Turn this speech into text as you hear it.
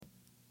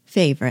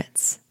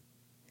Favorites.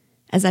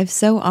 As I've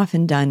so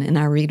often done in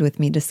our Read With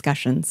Me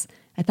discussions,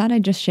 I thought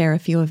I'd just share a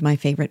few of my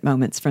favorite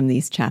moments from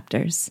these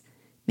chapters.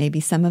 Maybe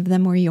some of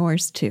them were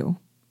yours too.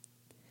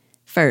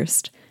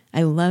 First,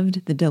 I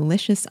loved the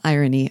delicious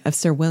irony of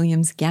Sir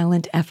William's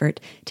gallant effort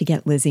to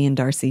get Lizzie and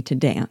Darcy to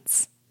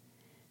dance.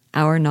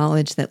 Our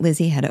knowledge that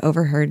Lizzie had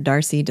overheard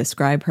Darcy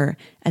describe her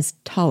as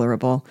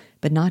tolerable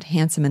but not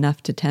handsome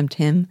enough to tempt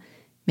him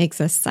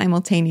makes us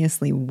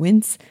simultaneously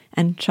wince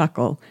and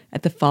chuckle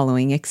at the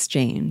following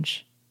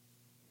exchange.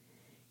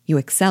 "You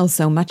excel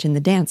so much in the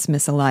dance,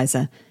 Miss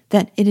Eliza,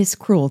 that it is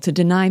cruel to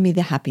deny me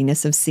the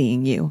happiness of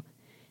seeing you.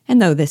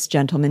 And though this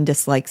gentleman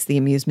dislikes the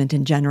amusement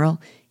in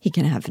general, he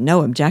can have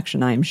no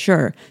objection, I am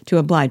sure, to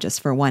oblige us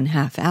for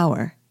 1/2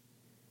 hour."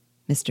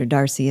 "Mr.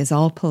 Darcy is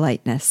all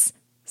politeness,"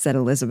 said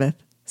Elizabeth,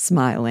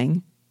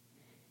 smiling.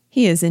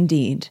 "He is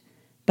indeed,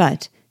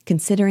 but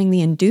considering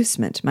the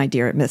inducement, my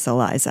dear Miss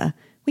Eliza,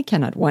 we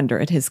cannot wonder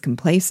at his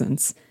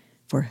complaisance,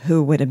 for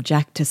who would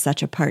object to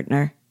such a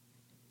partner?"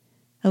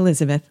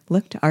 Elizabeth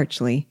looked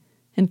archly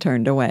and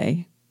turned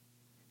away.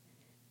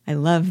 I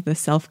love the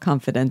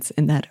self-confidence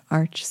in that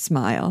arch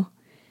smile.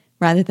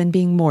 Rather than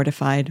being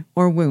mortified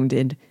or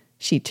wounded,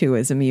 she too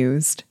is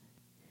amused.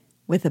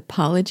 With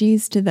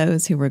apologies to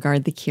those who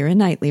regard the Keira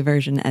Knightley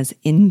version as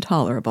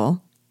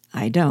intolerable,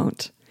 I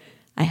don't.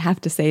 I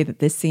have to say that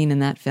this scene in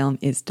that film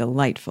is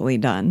delightfully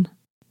done.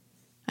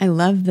 I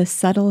love the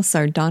subtle,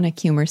 sardonic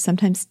humor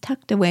sometimes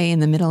tucked away in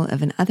the middle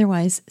of an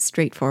otherwise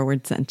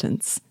straightforward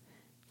sentence.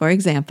 For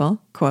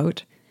example,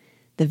 quote,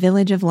 "The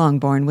village of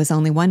Longbourn was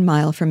only 1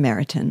 mile from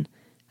Meryton,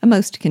 a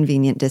most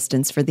convenient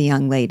distance for the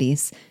young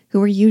ladies, who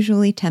were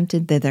usually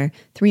tempted thither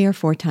 3 or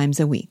 4 times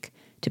a week,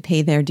 to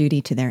pay their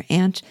duty to their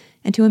aunt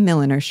and to a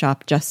milliner's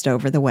shop just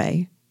over the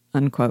way."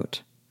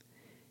 Unquote.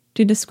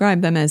 To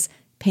describe them as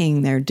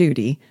paying their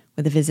duty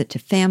with a visit to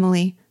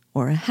family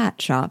or a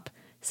hat shop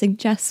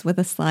suggests with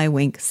a sly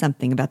wink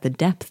something about the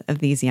depth of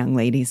these young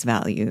ladies'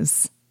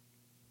 values.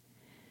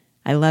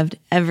 I loved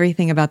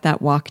everything about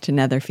that walk to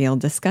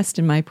Netherfield discussed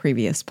in my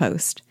previous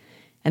post,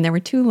 and there were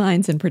 2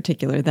 lines in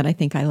particular that I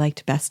think I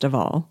liked best of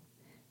all.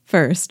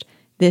 First,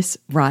 this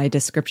wry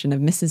description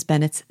of Mrs.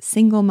 Bennet's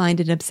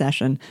single-minded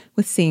obsession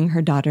with seeing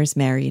her daughters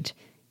married,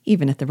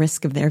 even at the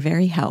risk of their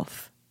very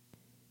health.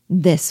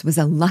 "This was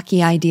a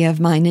lucky idea of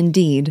mine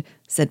indeed,"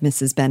 said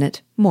Mrs.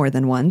 Bennet more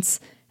than once,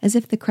 as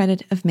if the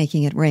credit of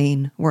making it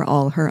rain were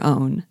all her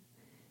own.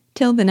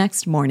 Till the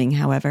next morning,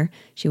 however,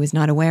 she was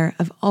not aware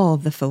of all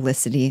the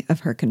felicity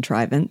of her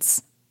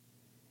contrivance.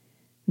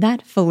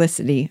 That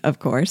felicity, of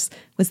course,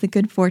 was the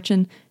good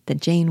fortune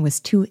that Jane was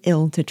too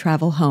ill to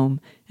travel home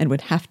and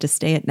would have to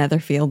stay at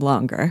Netherfield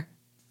longer.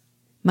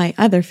 My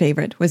other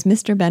favorite was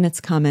Mr. Bennet's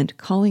comment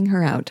calling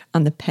her out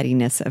on the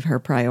pettiness of her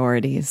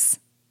priorities.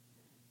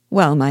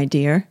 "Well, my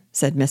dear,"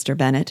 said Mr.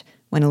 Bennet,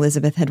 when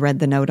Elizabeth had read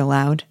the note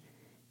aloud,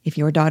 "if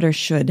your daughter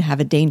should have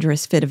a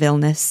dangerous fit of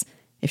illness,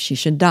 if she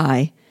should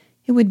die,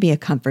 it would be a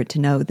comfort to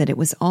know that it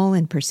was all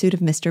in pursuit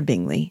of Mr.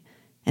 Bingley,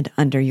 and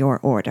under your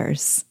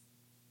orders."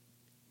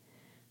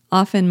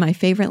 Often my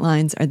favorite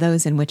lines are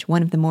those in which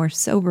one of the more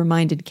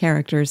sober-minded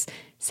characters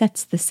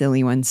sets the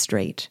silly one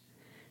straight.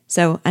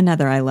 So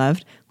another I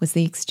loved was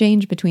the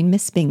exchange between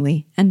Miss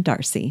Bingley and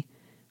Darcy,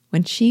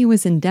 when she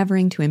was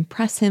endeavoring to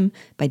impress him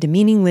by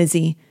demeaning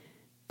Lizzie,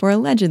 for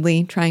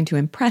allegedly trying to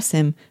impress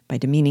him by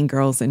demeaning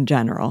girls in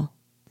general.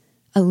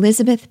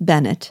 "Elizabeth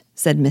Bennet,"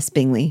 said Miss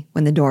Bingley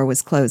when the door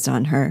was closed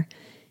on her,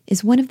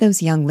 "is one of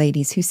those young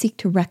ladies who seek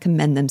to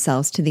recommend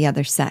themselves to the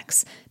other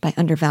sex by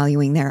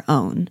undervaluing their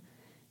own.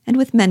 And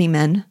with many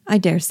men, I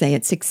dare say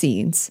it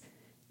succeeds.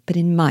 But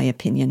in my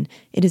opinion,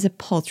 it is a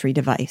paltry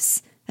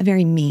device, a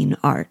very mean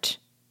art."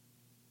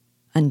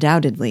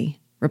 "Undoubtedly,"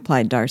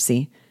 replied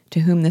Darcy,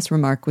 to whom this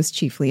remark was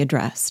chiefly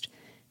addressed.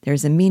 "There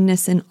is a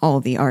meanness in all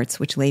the arts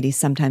which ladies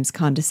sometimes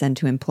condescend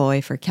to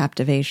employ for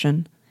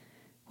captivation.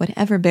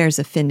 Whatever bears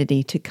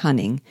affinity to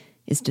cunning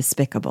is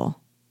despicable."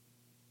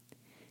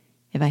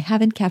 If I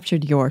haven't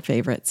captured your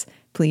favorites,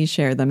 please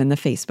share them in the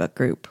Facebook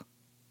group.